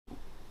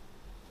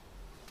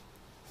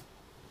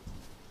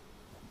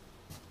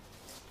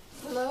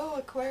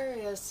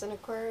Aquarius and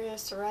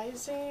Aquarius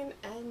rising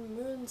and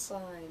moon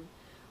sign.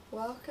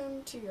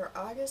 Welcome to your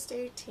August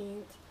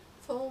 18th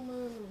full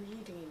moon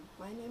reading.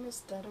 My name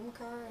is Satnam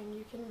and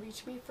you can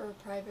reach me for a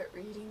private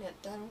reading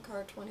at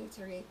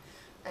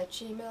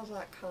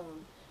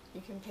satnam23@gmail.com.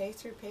 You can pay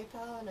through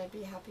PayPal and I'd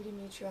be happy to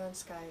meet you on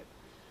Skype.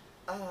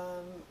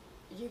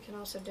 You can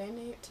also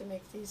donate to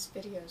make these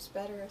videos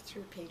better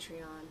through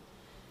Patreon.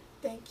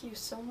 Thank you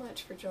so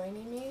much for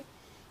joining me.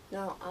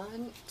 Now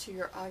on to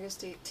your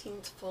August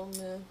 18th full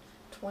moon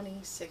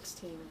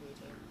 2016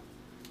 reading.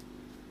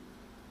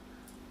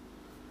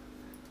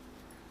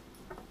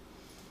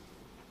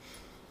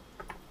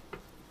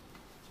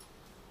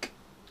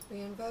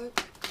 We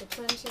invoke the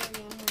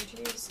planetary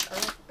energies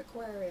of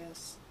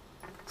Aquarius,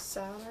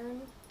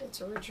 Saturn, its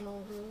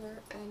original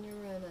ruler, and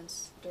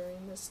Uranus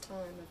during this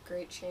time of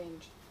great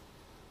change.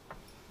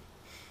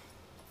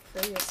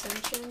 For the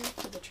ascension,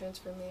 for the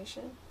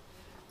transformation,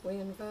 we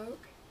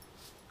invoke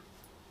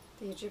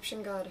the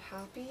Egyptian god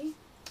Hapi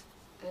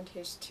and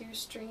his two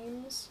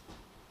streams,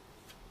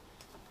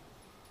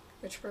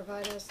 which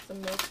provide us the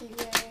Milky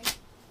Way,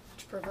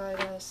 which provide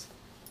us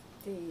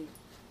the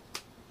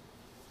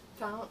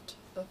fount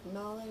of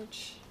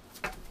knowledge.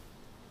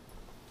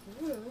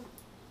 The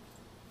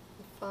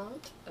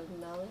fount of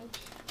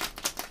knowledge.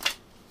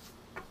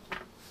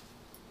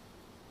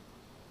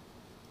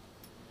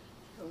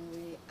 And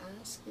we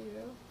ask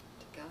you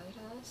to guide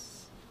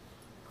us.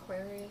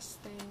 Aquarius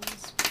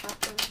things,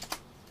 pepper,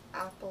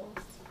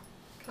 apples,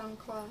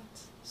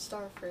 kumquats,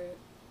 starfruit,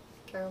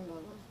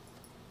 carambola,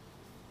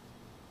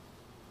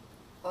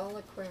 all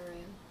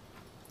Aquarian,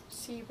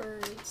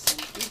 seabirds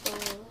and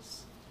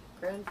eagles,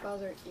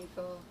 grandfather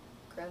eagle,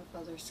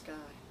 grandfather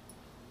sky.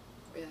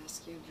 We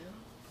ask you now,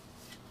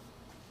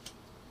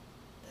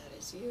 that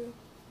is you,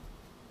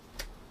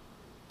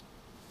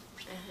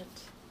 and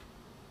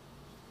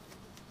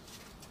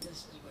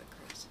this is what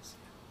crosses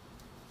you.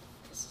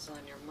 This is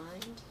on your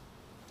mind.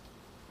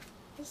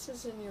 This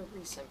is in your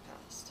recent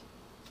past.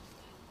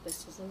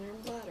 This is in your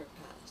latter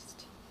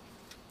past.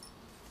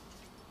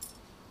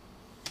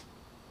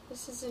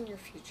 This is in your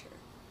future.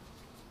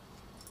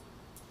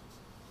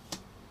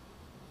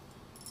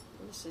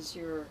 This is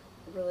your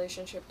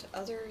relationship to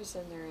others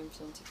and their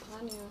influence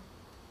upon you.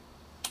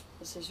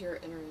 This is your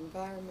inner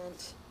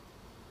environment.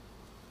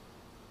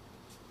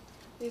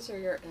 These are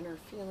your inner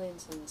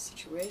feelings in the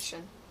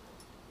situation.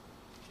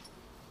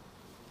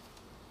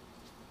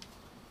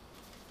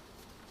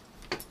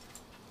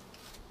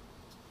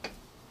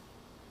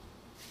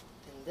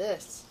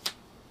 This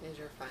is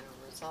your final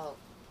result.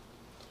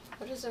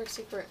 What is our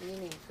secret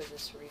meaning for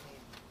this reading,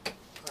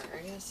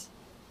 Aquarius?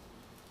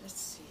 Let's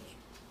see.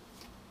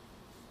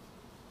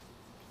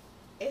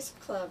 Ace of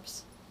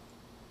Clubs.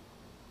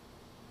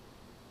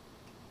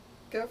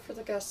 Go for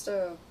the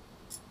gusto.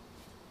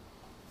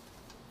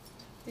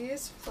 The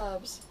Ace of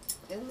Clubs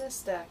in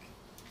this deck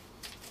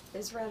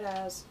is read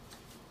as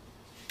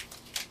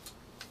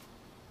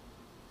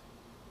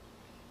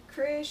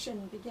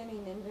creation,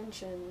 beginning,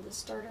 invention, the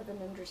start of an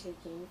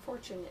undertaking,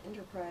 fortune,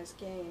 enterprise,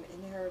 gain,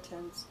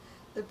 inheritance,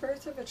 the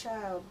birth of a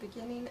child,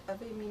 beginning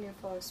of a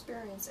meaningful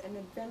experience, an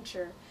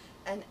adventure,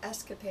 an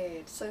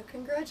escapade. So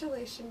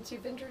congratulations,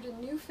 you've entered a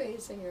new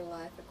phase in your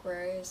life,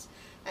 Aquarius,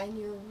 and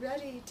you're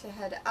ready to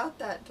head out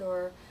that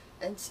door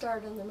and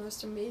start on the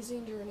most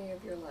amazing journey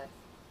of your life.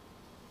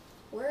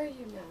 Where are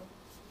you now?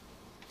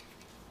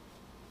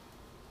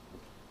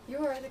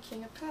 You are the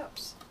King of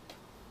Cups.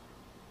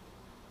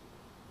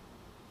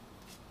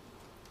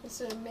 It's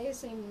an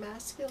amazing,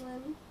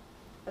 masculine,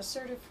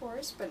 assertive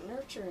force, but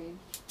nurturing,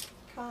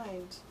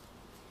 kind.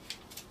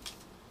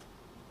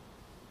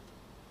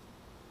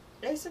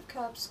 Ace of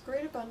Cups,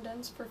 great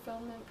abundance,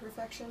 fulfillment,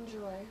 perfection,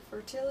 joy,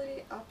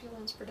 fertility,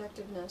 opulence,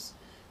 productiveness,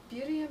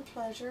 beauty and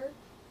pleasure,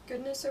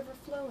 goodness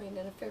overflowing,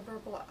 and a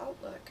favorable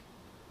outlook.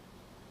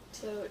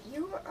 So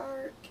you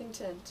are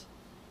content.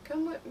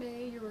 Come what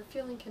may, you are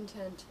feeling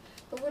content.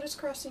 But what is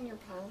crossing your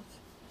path?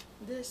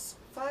 This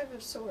Five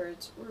of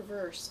Swords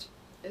reversed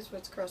is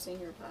what's crossing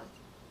your path.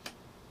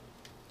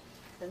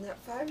 And that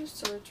Five of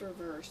Swords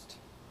reversed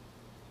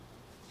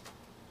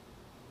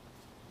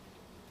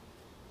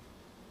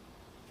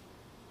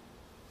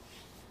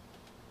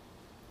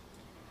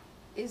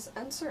is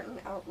uncertain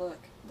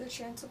outlook, the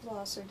chance of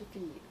loss or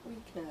defeat,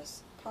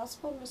 weakness,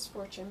 possible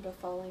misfortune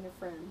befalling a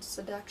friend,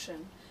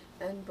 seduction,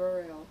 and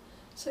burial.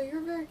 So you're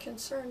very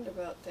concerned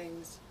about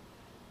things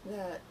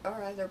that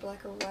are either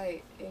black or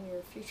white in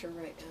your future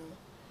right now.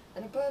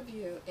 And above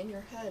you, in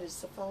your head,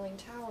 is the falling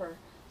tower,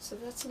 so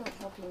that's not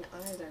helping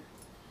either.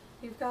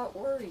 You've got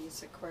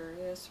worries,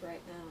 Aquarius,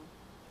 right now.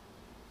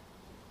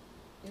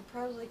 You're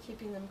probably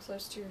keeping them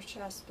close to your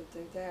chest, but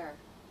they're there.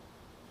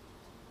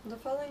 The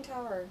falling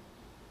tower,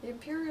 the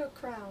imperial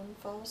crown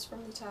falls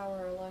from the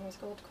tower along with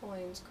gold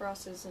coins,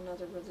 crosses, and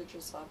other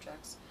religious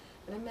objects,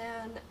 and a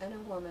man and a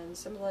woman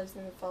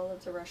symbolizing the fall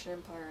of the Russian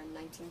Empire in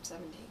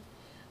 1917.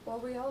 Well,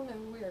 we all know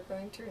we are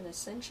going through an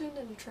ascension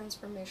and a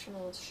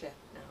transformational shift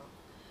now.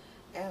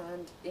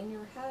 And in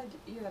your head,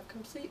 you have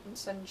complete and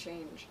sudden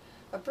change,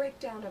 a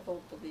breakdown of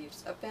old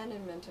beliefs,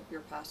 abandonment of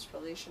your past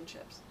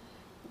relationships.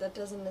 That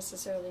doesn't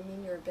necessarily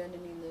mean you're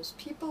abandoning those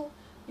people,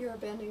 you're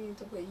abandoning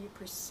the way you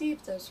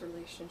perceive those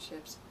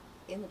relationships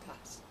in the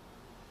past.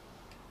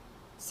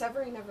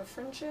 Severing of a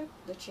friendship,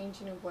 the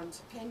changing of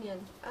one's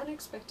opinion,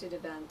 unexpected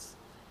events,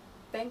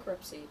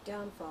 bankruptcy,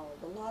 downfall,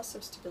 the loss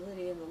of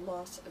stability, and the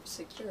loss of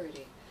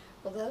security.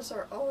 Well, those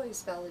are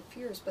always valid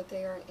fears, but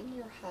they are in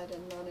your head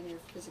and not in your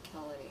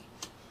physicality.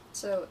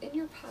 So in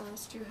your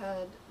past, you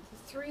had the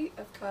Three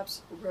of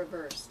Cups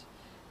reversed,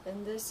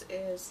 and this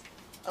is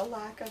a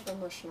lack of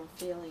emotional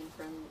feeling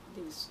from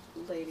these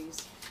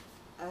ladies.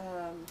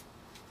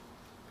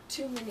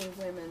 Too many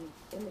women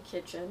in the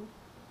kitchen,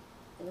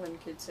 one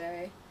could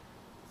say.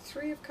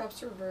 Three of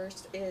Cups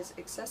reversed is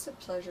excessive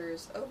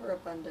pleasures,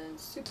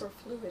 overabundance,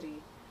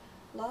 superfluity,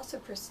 loss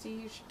of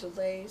prestige,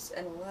 delays,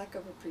 and a lack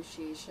of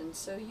appreciation.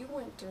 So you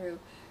went through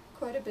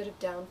quite a bit of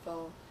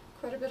downfall,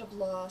 quite a bit of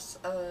loss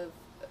of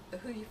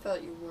who you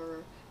felt you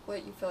were,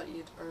 what you felt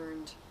you'd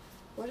earned.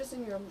 What is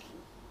in your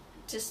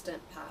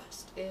distant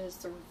past is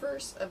the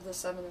reverse of the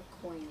Seven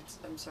of Coins,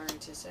 I'm sorry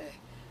to say.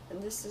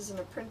 And this is an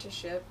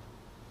apprenticeship,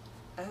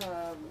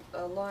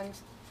 a long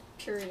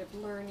period of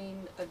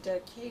learning, of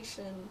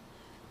dedication,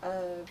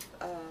 of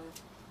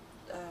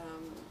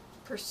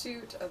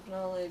pursuit of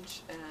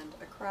knowledge and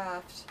a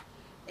craft,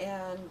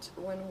 and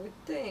one would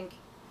think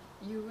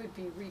you would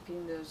be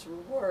reaping those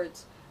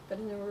rewards, but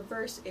in the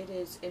reverse it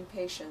is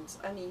impatience,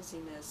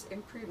 uneasiness,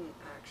 imprudent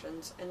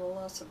actions, and a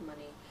loss of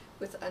money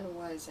with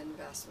unwise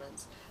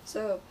investments.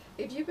 So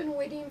if you've been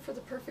waiting for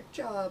the perfect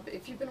job,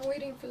 if you've been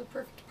waiting for the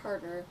perfect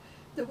partner,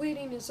 the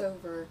waiting is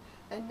over,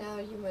 and now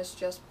you must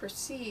just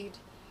proceed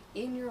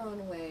in your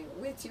own way,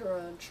 with your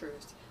own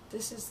truth.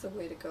 This is the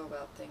way to go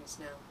about things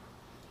now.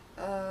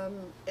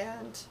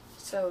 And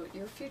so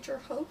your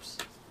future hopes,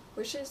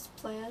 wishes,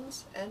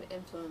 plans, and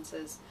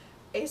influences.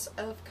 Ace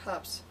of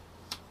Cups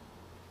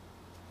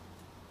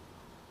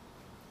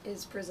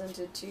is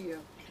presented to you.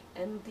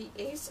 And the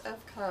Ace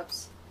of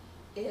Cups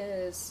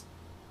is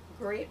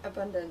great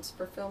abundance,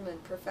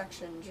 fulfillment,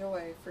 perfection,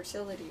 joy,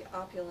 fertility,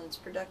 opulence,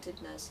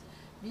 productiveness,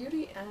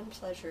 beauty and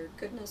pleasure,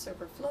 goodness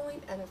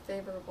overflowing, and a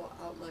favorable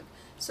outlook.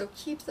 So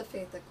keep the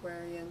faith,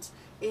 Aquarians.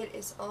 It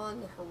is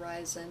on the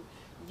horizon.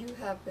 You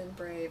have been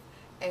brave,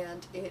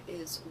 and it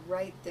is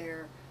right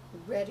there,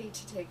 ready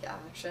to take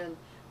action,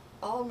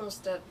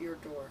 almost at your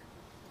door.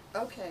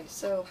 Okay,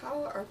 so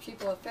how are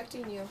people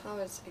affecting you? How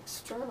is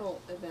external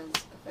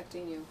events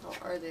affecting you? How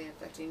are they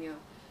affecting you?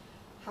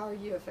 How are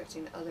you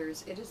affecting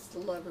others? It is the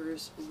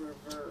Lovers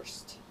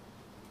reversed.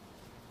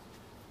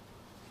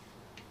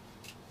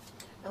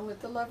 And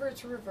with the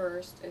Lovers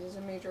reversed, it is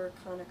a major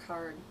arcana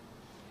card.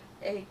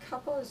 A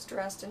couple is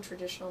dressed in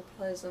traditional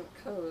pleasant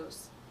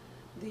clothes.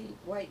 The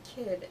white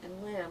kid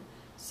and lamb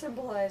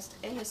symbolized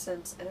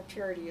innocence and a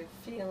purity of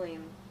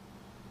feeling.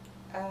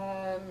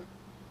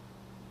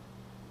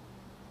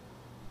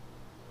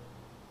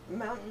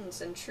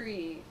 Mountains and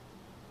tree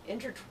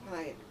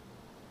intertwined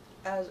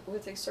as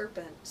with a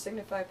serpent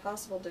signify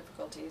possible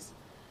difficulties.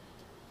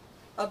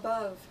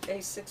 Above,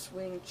 a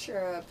six-winged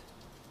cherub.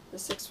 The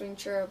six-winged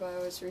cherub I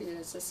always read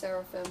as a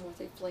seraphim with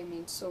a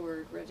flaming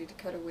sword ready to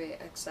cut away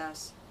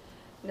excess.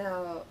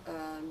 Now,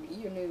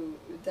 you knew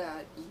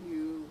that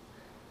you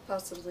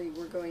possibly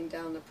were going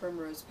down the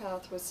primrose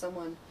path with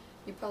someone.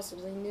 You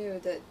possibly knew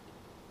that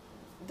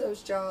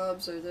those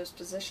jobs or those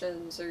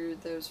positions or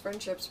those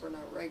friendships were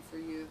not right for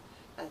you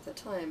at the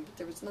time, but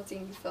there was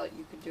nothing you felt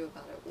you could do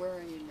about it. Where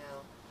are you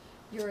now?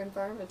 Your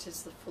environment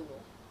is the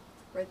Fool,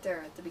 right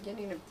there at the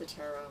beginning of the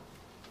tarot.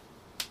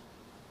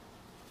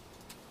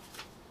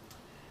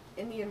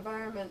 In the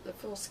environment, the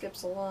Fool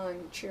skips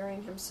along,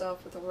 cheering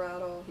himself with a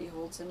rattle he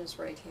holds in his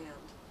right hand.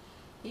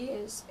 He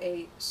is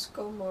a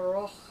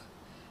skomoroch,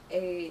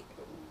 a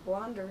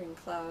wandering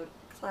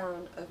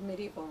clown of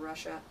medieval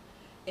Russia.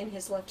 In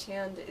his left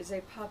hand is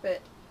a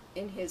puppet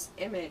in his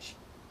image.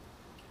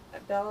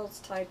 Bells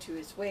tied to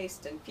his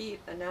waist and feet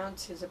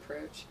announce his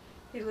approach.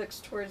 He looks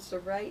towards the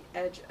right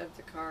edge of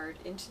the card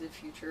into the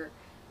future.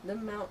 The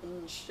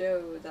mountains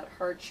show that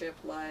hardship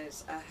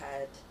lies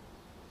ahead.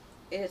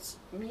 Its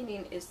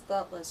meaning is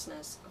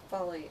thoughtlessness,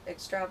 folly,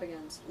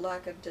 extravagance,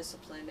 lack of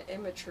discipline,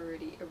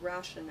 immaturity,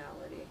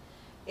 irrationality,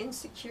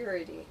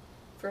 insecurity,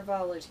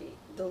 frivolity,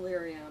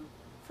 delirium,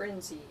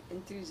 frenzy,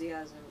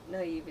 enthusiasm,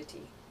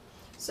 naivety.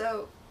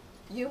 So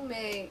you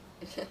may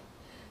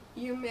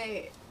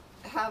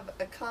have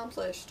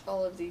accomplished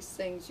all of these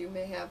things. You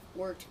may have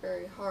worked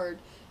very hard.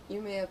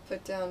 You may have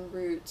put down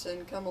roots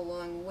and come a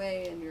long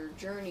way in your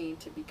journey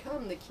to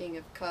become the King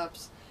of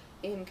Cups,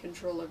 in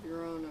control of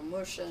your own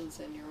emotions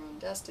and your own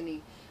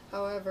destiny.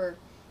 However,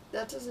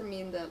 that doesn't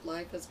mean that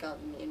life has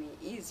gotten any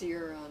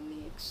easier on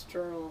the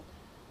external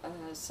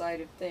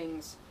side of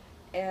things,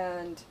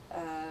 and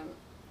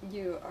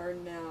you are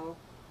now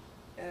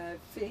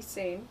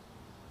facing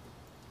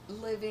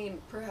living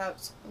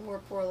perhaps more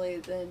poorly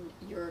than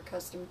you're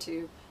accustomed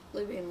to,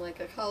 living like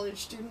a college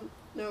student.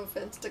 No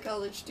offense to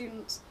college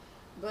students,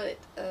 but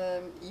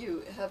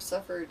you have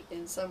suffered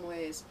in some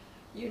ways.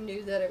 You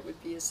knew that it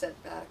would be a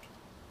setback,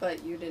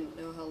 but you didn't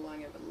know how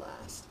long it would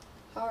last.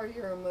 How are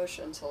your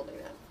emotions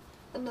holding up?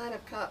 The Nine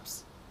of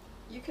Cups.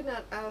 You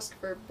cannot ask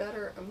for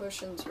better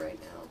emotions right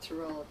now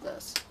through all of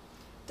this.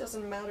 It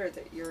doesn't matter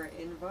that your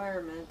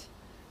environment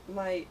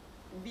might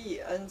be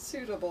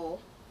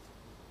unsuitable,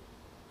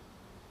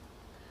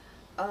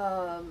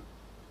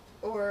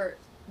 or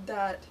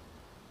that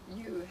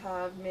you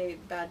have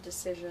made bad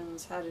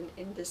decisions, had an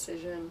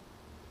indecision,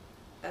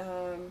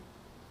 or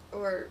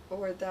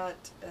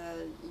that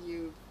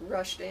you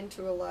rushed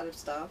into a lot of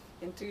stuff,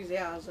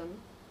 enthusiasm,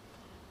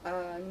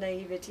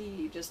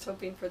 naivety, just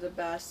hoping for the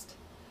best,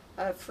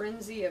 a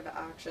frenzy of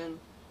action,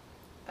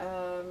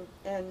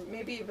 and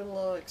maybe even a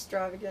little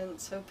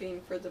extravagance,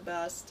 hoping for the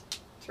best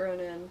thrown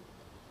in,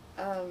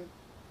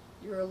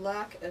 your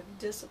lack of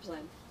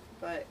discipline.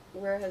 But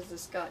where has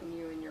this gotten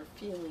you in your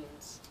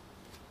feelings,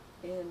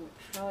 in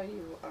how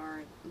you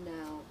are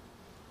now?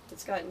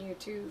 It's gotten you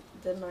to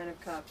the Nine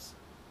of Cups.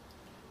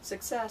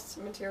 Success,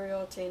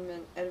 material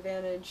attainment,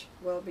 advantage,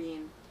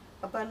 well-being,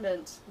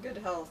 abundance, good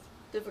health,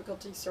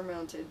 difficulty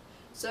surmounted.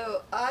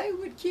 So I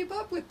would keep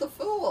up with the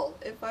Fool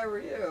if I were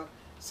you.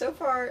 So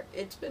far,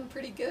 it's been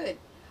pretty good.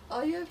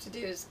 All you have to do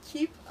is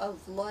keep a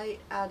light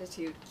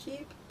attitude,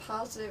 keep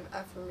positive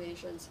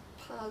affirmations,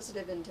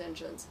 positive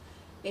intentions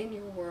in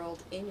your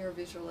world, in your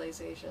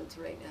visualizations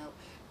right now,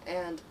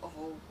 and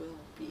all will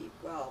be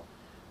well.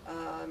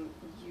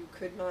 You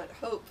could not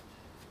hope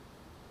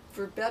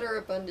for better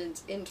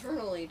abundance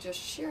internally. Just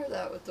share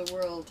that with the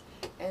world,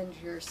 and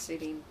you're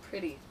sitting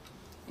pretty.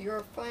 Your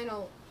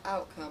final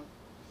outcome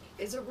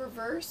is a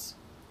reverse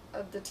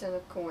of the Ten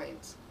of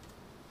Coins.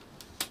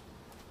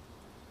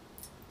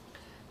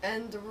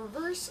 And the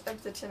reverse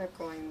of the Ten of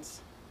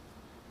Coins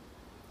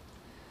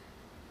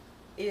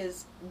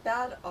is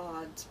bad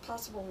odds,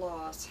 possible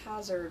loss,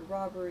 hazard,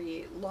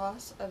 robbery,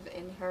 loss of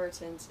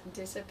inheritance,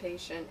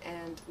 dissipation,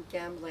 and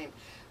gambling.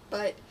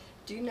 But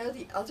do you know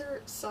the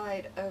other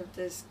side of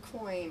this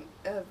coin,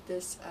 of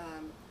this,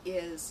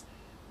 is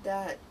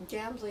that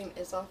gambling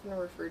is often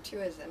referred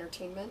to as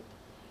entertainment.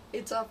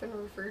 It's often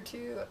referred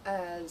to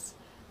as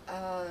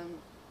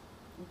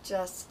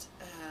just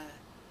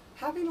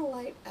having a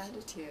light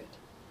attitude,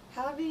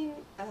 having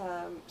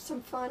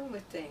some fun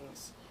with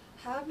things,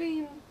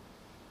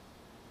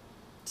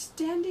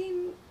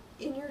 standing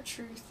in your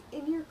truth,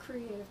 in your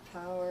creative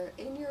power,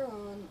 in your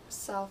own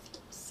self,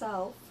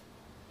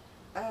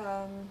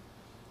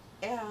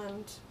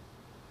 and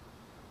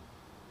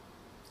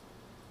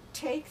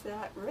take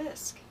that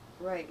risk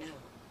right now.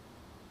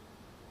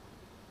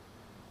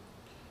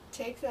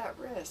 Take that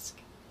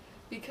risk,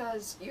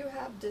 because you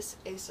have this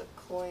Ace of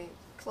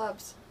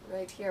Clubs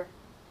right here.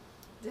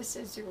 This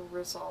is your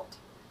result,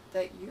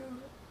 that you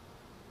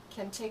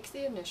can take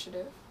the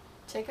initiative,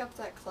 take up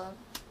that club,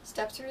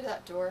 step through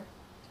that door,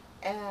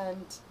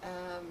 and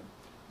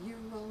you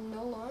will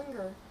no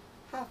longer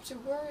have to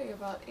worry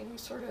about any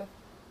sort of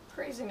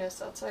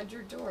craziness outside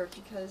your door,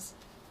 because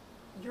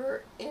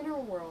your inner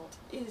world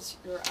is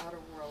your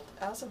outer world.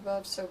 As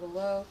above, so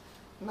below,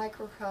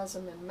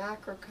 microcosm and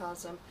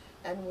macrocosm,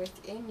 and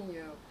within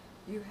you,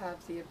 you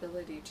have the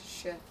ability to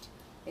shift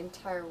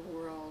entire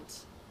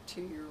worlds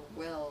to your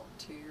will,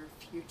 to your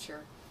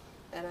future.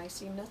 And I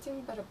see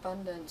nothing but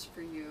abundance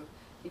for you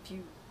if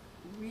you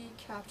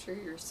recapture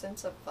your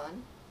sense of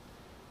fun,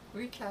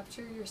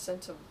 recapture your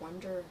sense of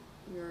wonder,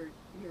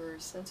 your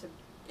sense of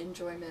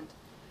enjoyment.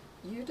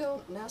 You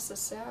don't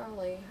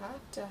necessarily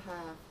have to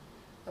have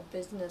a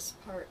business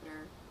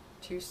partner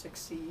to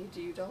succeed.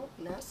 You don't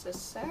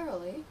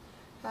necessarily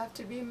have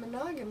to be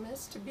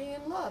monogamous to be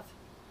in love.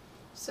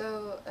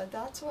 So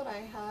that's what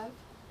I have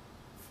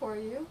for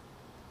you.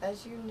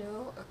 As you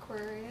know,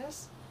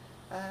 Aquarius,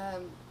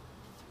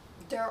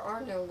 there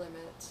are no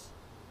limits.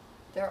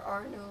 There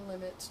are no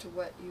limits to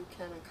what you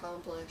can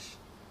accomplish.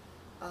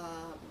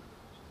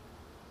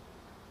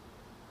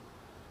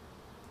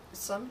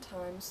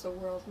 Sometimes the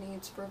world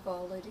needs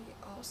frivolity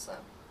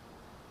also.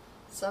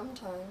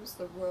 Sometimes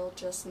the world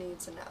just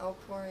needs an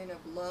outpouring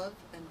of love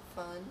and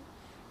fun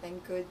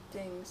and good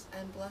things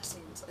and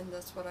blessings, and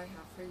that's what I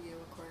have for you,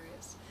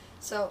 Aquarius.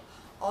 So,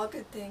 all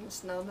good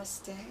things,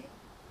 Namaste,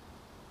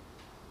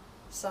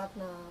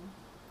 Satnam,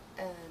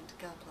 and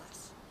God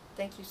bless.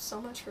 Thank you so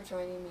much for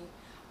joining me.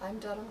 I'm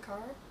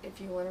Dudhamkar. If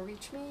you want to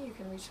reach me, you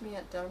can reach me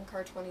at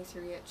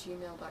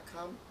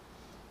dudhamkar23@gmail.com,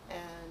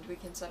 and we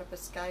can set up a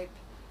Skype,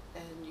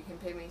 and you can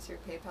pay me through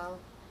PayPal,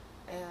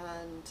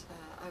 and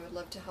I would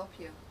love to help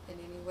you in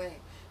any way.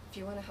 If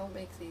you want to help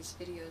make these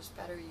videos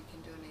better, you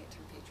can donate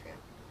through Patreon.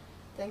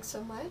 Thanks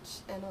so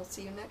much, and I'll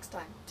see you next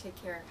time. Take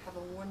care. Have a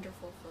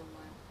wonderful, fun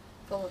life,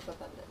 full of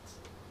abundance.